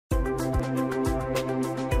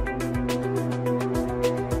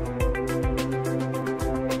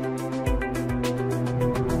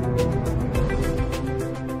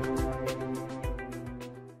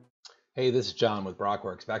This is John with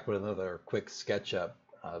Brockworks, back with another quick SketchUp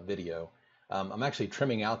video. I'm actually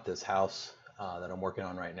trimming out this house that I'm working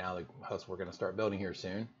on right now, the house we're going to start building here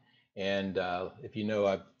soon. And if you know,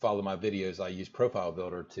 I've followed my videos, I use Profile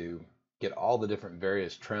Builder to get all the different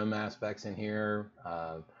various trim aspects in here,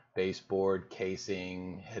 baseboard,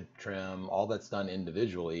 casing, head trim, all that's done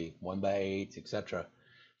individually, 1x8s, etc.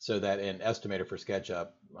 So that in Estimator for SketchUp,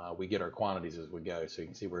 we get our quantities as we go. So you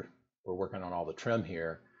can see we're working on all the trim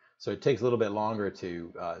here. So it takes a little bit longer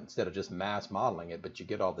to, instead of just mass modeling it, but you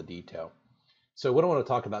get all the detail. So what I want to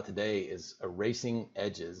talk about today is erasing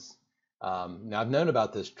edges. Now I've known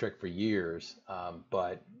about this trick for years,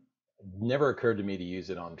 but it never occurred to me to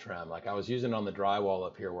use it on trim. Like I was using it on the drywall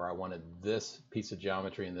up here where I wanted this piece of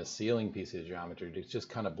geometry and this ceiling piece of geometry to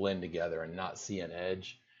just kind of blend together and not see an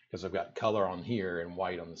edge, because I've got color on here and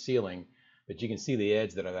white on the ceiling, but you can see the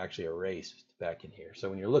edge that I've actually erased back in here. So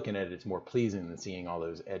when you're looking at it, it's more pleasing than seeing all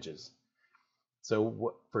those edges.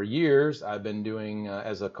 So for years, I've been doing,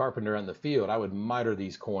 as a carpenter in the field, I would miter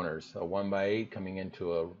these corners, a 1x8 coming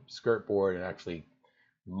into a skirt board, and actually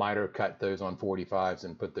miter cut those on 45s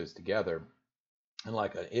and put those together. And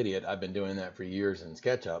like an idiot, I've been doing that for years in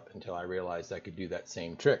SketchUp until I realized I could do that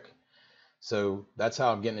same trick. So that's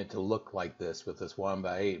how I'm getting it to look like this, with this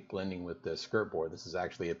 1x8 blending with the skirt board. This is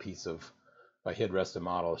actually a piece of, if I hid rest of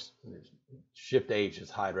model, Shift H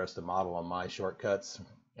is hide rest of model on my shortcuts,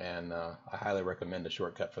 and I highly recommend a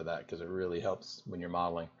shortcut for that because it really helps when you're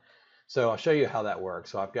modeling. So I'll show you how that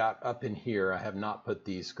works. So I've got up in here, I have not put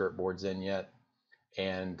these skirt boards in yet,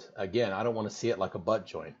 and again, I don't want to see it like a butt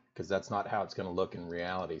joint because that's not how it's going to look in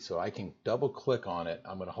reality. So I can double click on it.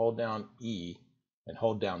 I'm going to hold down E and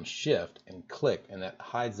hold down Shift and click, and that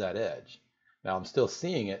hides that edge. Now I'm still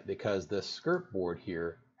seeing it because the skirt board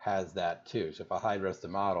here has that too. So if I hide rest of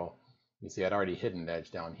model, you see I'd already hidden an edge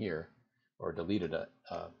down here, or deleted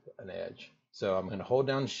an edge. So I'm going to hold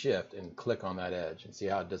down Shift and click on that edge and see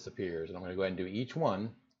how it disappears. And I'm going to go ahead and do each one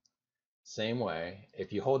same way.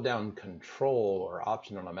 If you hold down Control or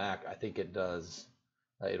Option on a Mac, I think it does,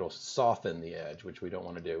 it'll soften the edge, which we don't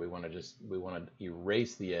want to do. We want to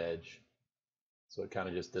erase the edge so it kind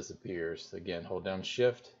of just disappears. So again, hold down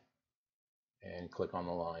Shift and click on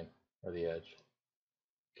the line or the edge.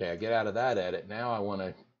 Okay, I get out of that edit. Now I want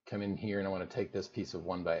to come in here and I want to take this piece of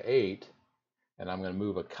 1x8 and I'm going to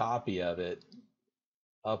move a copy of it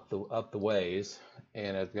up the ways,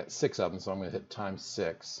 and I've got 6 of them, so I'm going to hit times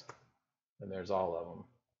 6, and there's all of them.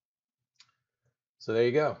 So there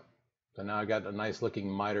you go. So now I've got a nice looking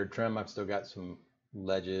mitered trim. I've still got some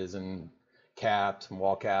ledges and caps and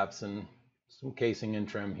wall caps and some casing and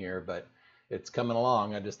trim here, but it's coming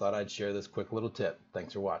along. I just thought I'd share this quick little tip.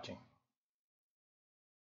 Thanks for watching.